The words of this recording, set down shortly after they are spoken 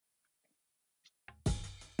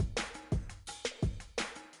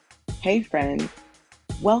Hey friend,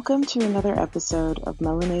 welcome to another episode of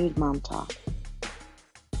Melanated Mom Talk.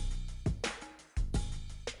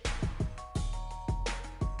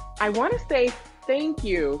 I want to say thank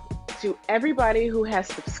you to everybody who has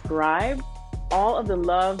subscribed. All of the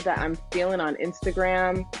love that I'm feeling on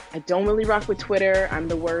Instagram. I don't really rock with Twitter. I'm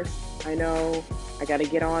the worst. I know I got to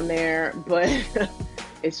get on there, but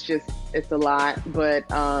it's a lot.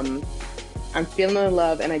 But I'm feeling the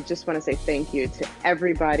love, and I just want to say thank you to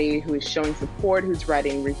everybody who is showing support, who's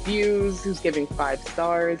writing reviews, who's giving 5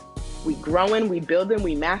 stars. We growing, we building,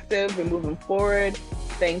 we massive, we're moving forward.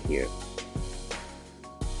 Thank you.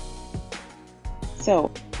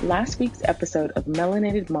 So, last week's episode of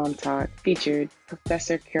Melanated Mom Talk featured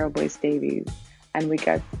Professor Carol Boyce Davies, and we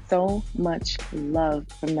got so much love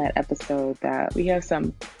from that episode that we have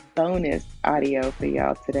some bonus audio for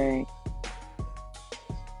y'all today.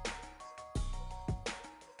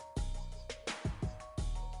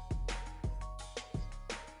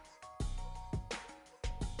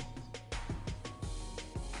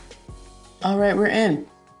 All right, we're in.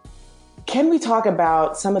 Can we talk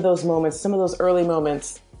about some of those moments, some of those early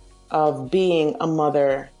moments of being a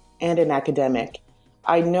mother and an academic?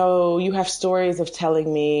 I know you have stories of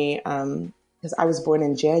telling me, because I was born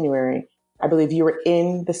in January, I believe you were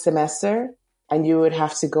in the semester and you would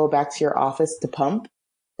have to go back to your office to pump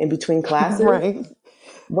in between classes. Right.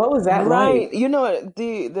 What was that Right. like? You know,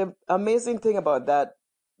 the amazing thing about that,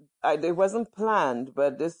 it wasn't planned,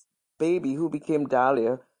 but this baby who became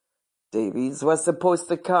Dahlia Davies was supposed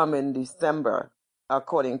to come in December,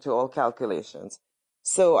 according to all calculations.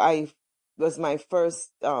 So I was my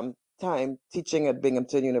first time teaching at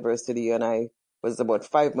Binghamton University, and I was about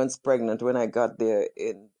 5 months pregnant when I got there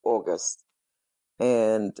in August.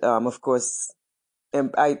 And of course,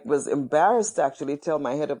 I was embarrassed to actually tell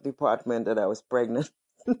my head of department that I was pregnant.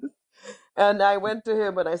 And I went to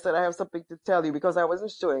him and I said, I have something to tell you, because I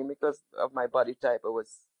wasn't showing because of my body type. I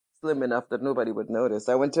was slim enough that nobody would notice.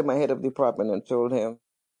 I went to my head of department and told him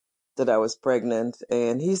that I was pregnant,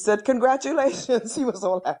 and he said, congratulations. He was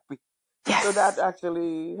all happy. Yes. So that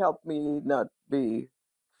actually helped me not be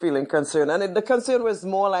feeling concerned. And the concern was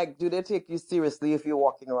more like, do they take you seriously if you're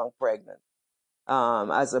walking around pregnant?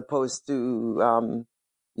 As opposed to,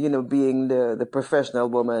 being the professional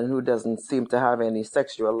woman who doesn't seem to have any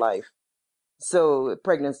sexual life. So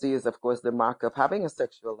pregnancy is, of course, the mark of having a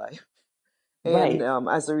sexual life. And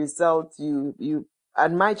Right. as a result,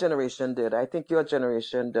 and my generation did. I think your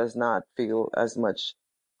generation does not feel as much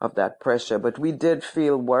of that pressure, but we did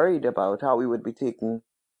feel worried about how we would be taken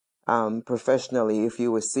professionally if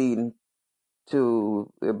you were seen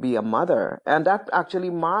to be a mother. And that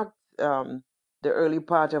actually marked the early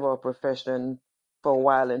part of our profession for a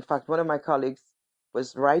while. In fact, one of my colleagues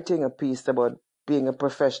was writing a piece about being a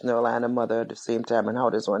professional and a mother at the same time, and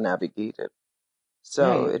how does one navigate it.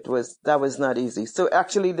 So Right. that was not easy. So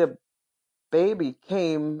actually the baby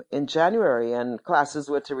came in January, and classes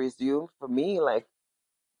were to resume for me like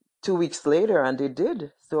 2 weeks later, and they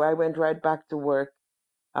did. So I went right back to work.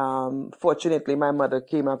 Fortunately, my mother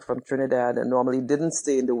came up from Trinidad and normally didn't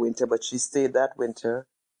stay in the winter, but she stayed that winter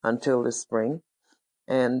until the spring,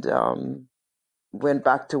 and went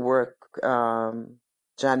back to work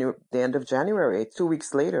the end of January, 2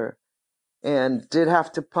 weeks later, and did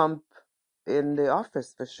have to pump in the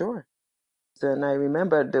office for sure. And I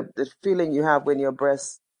remember the feeling you have when your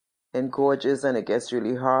breast engorges and it gets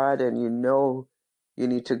really hard, and you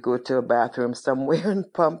need to go to a bathroom somewhere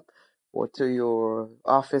and pump, or to your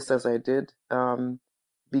office, as I did,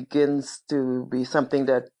 begins to be something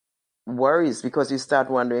that worries, because you start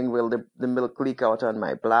wondering, will the milk leak out on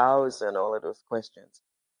my blouse, and all of those questions.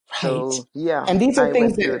 Right. So yeah, And these are I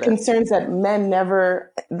things went through that that. concerns that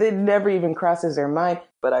they never even crosses their mind.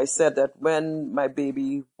 But I said that when my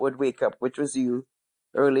baby would wake up, which was you,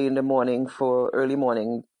 early in the morning for early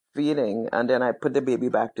morning feeding, and then I put the baby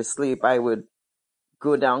back to sleep, I would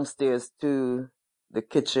go downstairs to the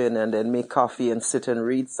kitchen and then make coffee and sit and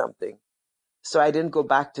read something. So I didn't go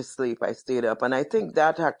back to sleep. I stayed up. And I think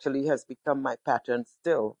that actually has become my pattern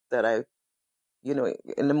still, that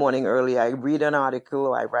in the morning early, I read an article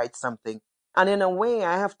or I write something. And in a way,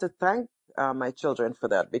 I have to thank my children for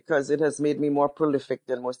that, because it has made me more prolific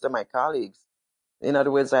than most of my colleagues. In other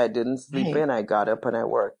words, I didn't sleep Right. in, I got up and I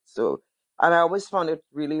worked. So, and I always found it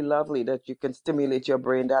really lovely that you can stimulate your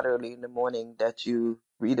brain that early in the morning, that you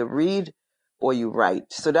either read or you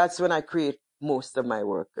write. So that's when I create most of my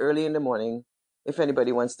work, early in the morning. If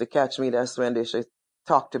anybody wants to catch me, that's when they should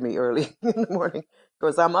talk to me early in the morning,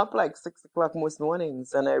 because I'm up like 6 o'clock most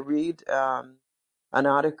mornings, and I read an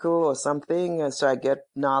article or something, so I get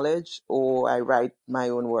knowledge, or I write my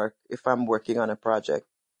own work if I'm working on a project.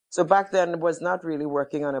 So back then, I was not really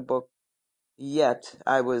working on a book yet.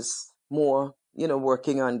 I was more,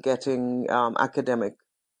 working on getting academic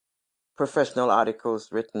professional articles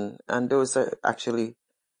written, and those are actually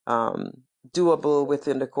doable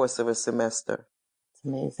within the course of a semester. It's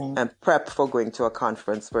amazing. And prep for going to a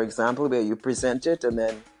conference, for example, where you present it and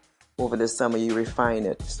then over the summer you refine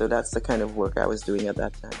it. So that's the kind of work I was doing at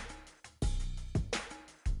that time.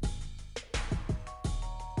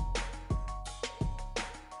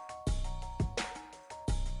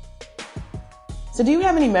 So do you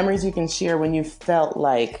have any memories you can share when you felt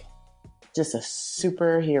like just a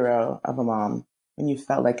superhero of a mom? When you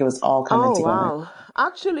felt like it was all coming together? Wow.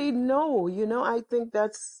 Actually, no. I think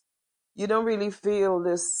you don't really feel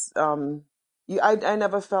this. I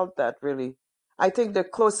never felt that really. I think the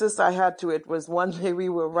closest I had to it was one day we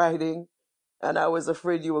were riding and I was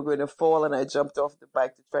afraid you were going to fall and I jumped off the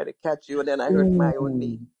bike to try to catch you and then I hurt my own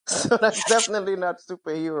knee. So that's definitely not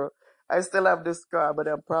superhero. I still have the scar, but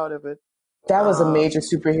I'm proud of it. That was a major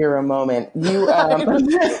superhero moment. You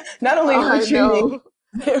not only hurt your knee,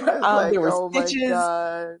 there were stitches.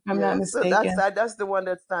 I'm not mistaken. So that's the one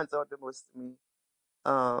that stands out the most to me.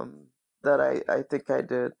 That I think I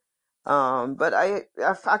did. But I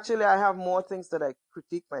have more things that I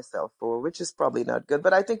critique myself for, which is probably not good.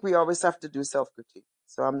 But I think we always have to do self-critique,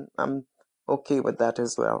 so I'm okay with that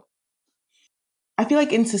as well. I feel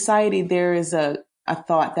like in society there is a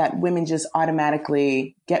thought that women just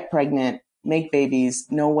automatically get pregnant, make babies,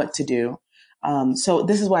 know what to do. So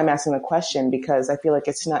this is why I'm asking the question, because I feel like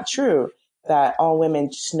it's not true that all women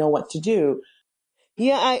just know what to do.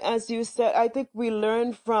 Yeah, as you said, I think we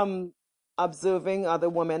learn from observing other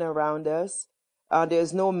women around us.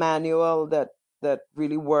 There's no manual that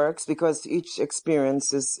really works because each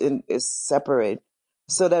experience is separate.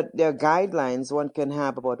 So that there are guidelines one can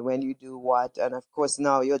have about when you do what. And of course,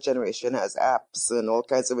 now your generation has apps and all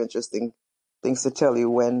kinds of interesting things to tell you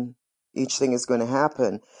when each thing is going to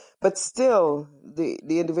happen. But still, the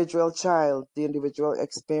individual child, the individual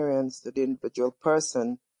experience, the individual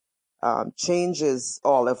person changes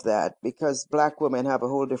all of that, because Black women have a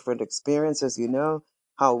whole different experience, as you know,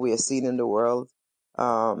 how we are seen in the world.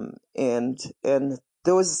 And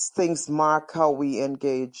those things mark how we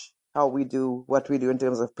engage, how we do what we do in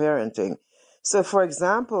terms of parenting. So, for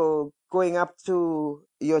example, going up to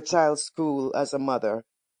your child's school as a mother,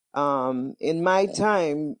 in my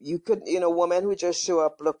time, you could, women who just show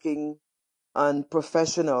up looking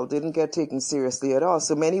unprofessional didn't get taken seriously at all.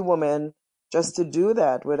 So many women, just to do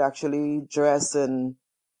that, would actually dress and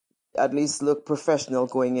at least look professional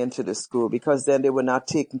going into the school, because then they were not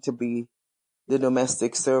taken to be the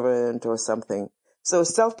domestic servant or something. So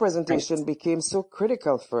self-presentation became so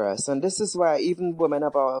critical for us. And this is why even women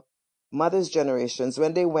of our mothers' generations,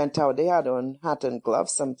 when they went out, they had on hat and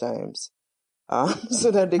gloves sometimes,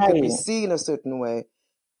 so that they could be seen a certain way.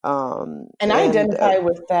 And I identify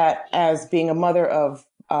with that as being a mother of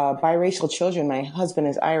biracial children. My husband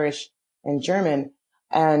is Irish and German.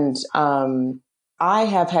 And I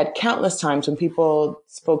have had countless times when people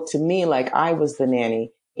spoke to me like I was the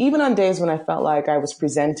nanny, even on days when I felt like I was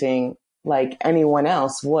presenting like anyone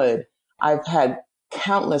else would. I've had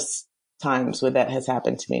countless times where that has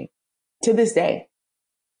happened to me to this day.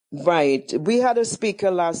 Right. We had a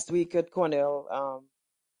speaker last week at Cornell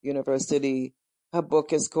University. Her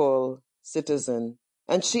book is called Citizen.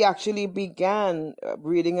 And she actually began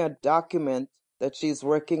reading a document that she's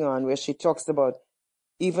working on where she talks about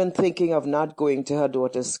even thinking of not going to her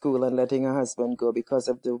daughter's school and letting her husband go because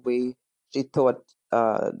of the way she thought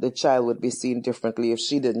the child would be seen differently if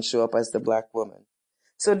she didn't show up as the Black woman.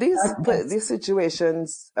 So these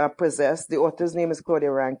situations possess. The author's name is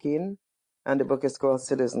Claudia Rankine, and the book is called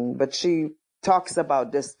Citizen. But she talks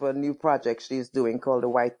about this for a new project she's doing called The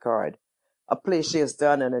White Card, a play she has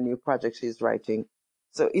done and a new project she's writing.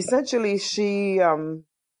 So essentially, she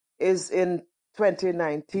is in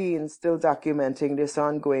 2019 still documenting this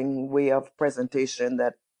ongoing way of presentation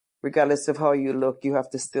that regardless of how you look, you have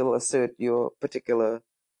to still assert your particular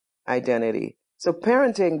identity. So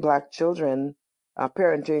parenting Black children,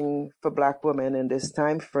 parenting for Black women in this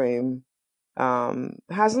time frame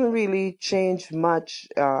hasn't really changed much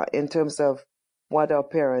in terms of what our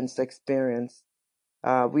parents experience.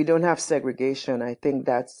 We don't have segregation. I think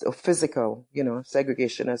that's a physical,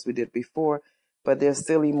 segregation as we did before, but there's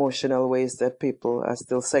still emotional ways that people are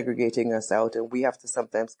still segregating us out, and we have to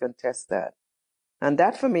sometimes contest that. And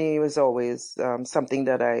that for me was always something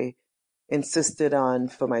that I insisted on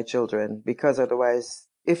for my children, because otherwise,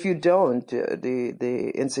 if you don't,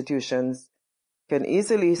 the institutions can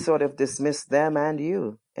easily sort of dismiss them and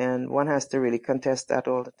you, and one has to really contest that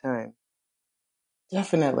all the time.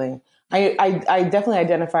 Definitely. I definitely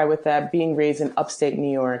identify with that, being raised in upstate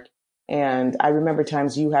New York. And I remember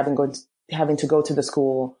times you having to go to the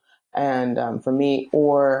school, and for me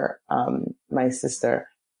or my sister.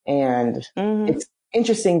 And Mm-hmm. it's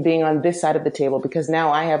interesting being on this side of the table because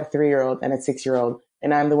now I have a 3-year-old and a 6-year-old,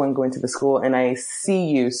 and I'm the one going to the school, and I see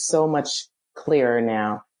you so much clearer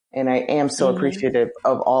now. And I am so Mm-hmm. appreciative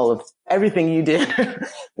of all of everything you did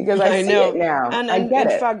because I I see it know. now. And I and get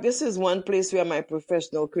in it. fact, this is one place where my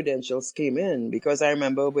professional credentials came in because I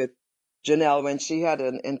remember with Janelle when she had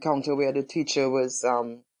an encounter where the teacher was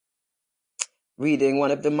reading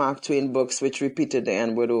one of the Mark Twain books, which repeated the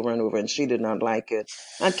N word over and over, and she did not like it.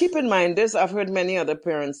 And keep in mind, this I've heard many other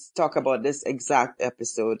parents talk about this exact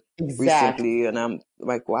episode Exact. recently, and I'm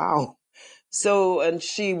like, wow. So, and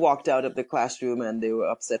she walked out of the classroom, and they were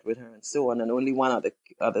upset with her, and so on. And only one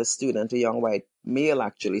other student, a young white male,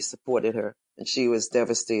 actually supported her, and she was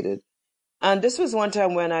devastated. And this was one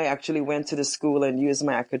time when I actually went to the school and used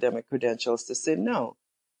my academic credentials to say no.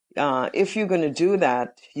 If you're going to do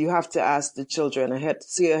that, you have to ask the children ahead,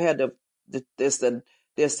 see ahead of this, that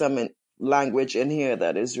there's some language in here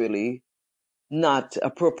that is really not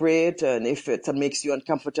appropriate. And if it makes you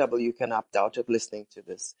uncomfortable, you can opt out of listening to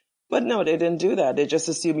this. But no, they didn't do that. They just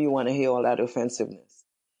assume you want to hear all that offensiveness.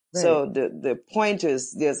 Right. So the point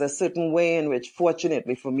is there's a certain way in which,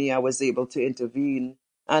 fortunately for me, I was able to intervene.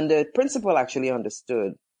 And the principal actually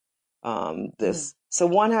understood Mm. this. So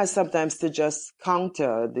one has sometimes to just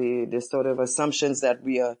counter the sort of assumptions that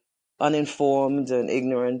we are uninformed and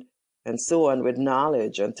ignorant and so on with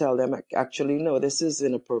knowledge and tell them actually, no, this is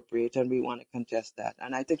inappropriate and we want to contest that.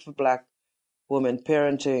 And I think for Black women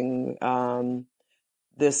parenting,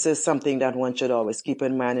 this is something that one should always keep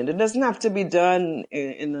in mind. And it doesn't have to be done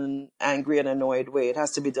in an angry and annoyed way. It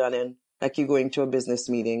has to be done in like you're going to a business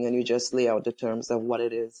meeting and you just lay out the terms of what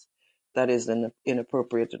it is that is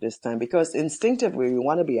inappropriate at this time. Because instinctively, we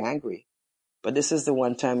want to be angry. But this is the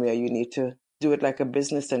one time where you need to do it like a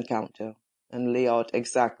business encounter and lay out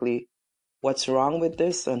exactly what's wrong with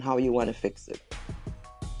this and how you want to fix it.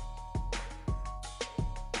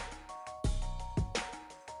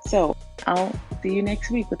 So I'll see you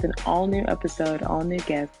next week with an all new episode, all new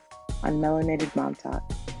guest on Melanated Mom Talk.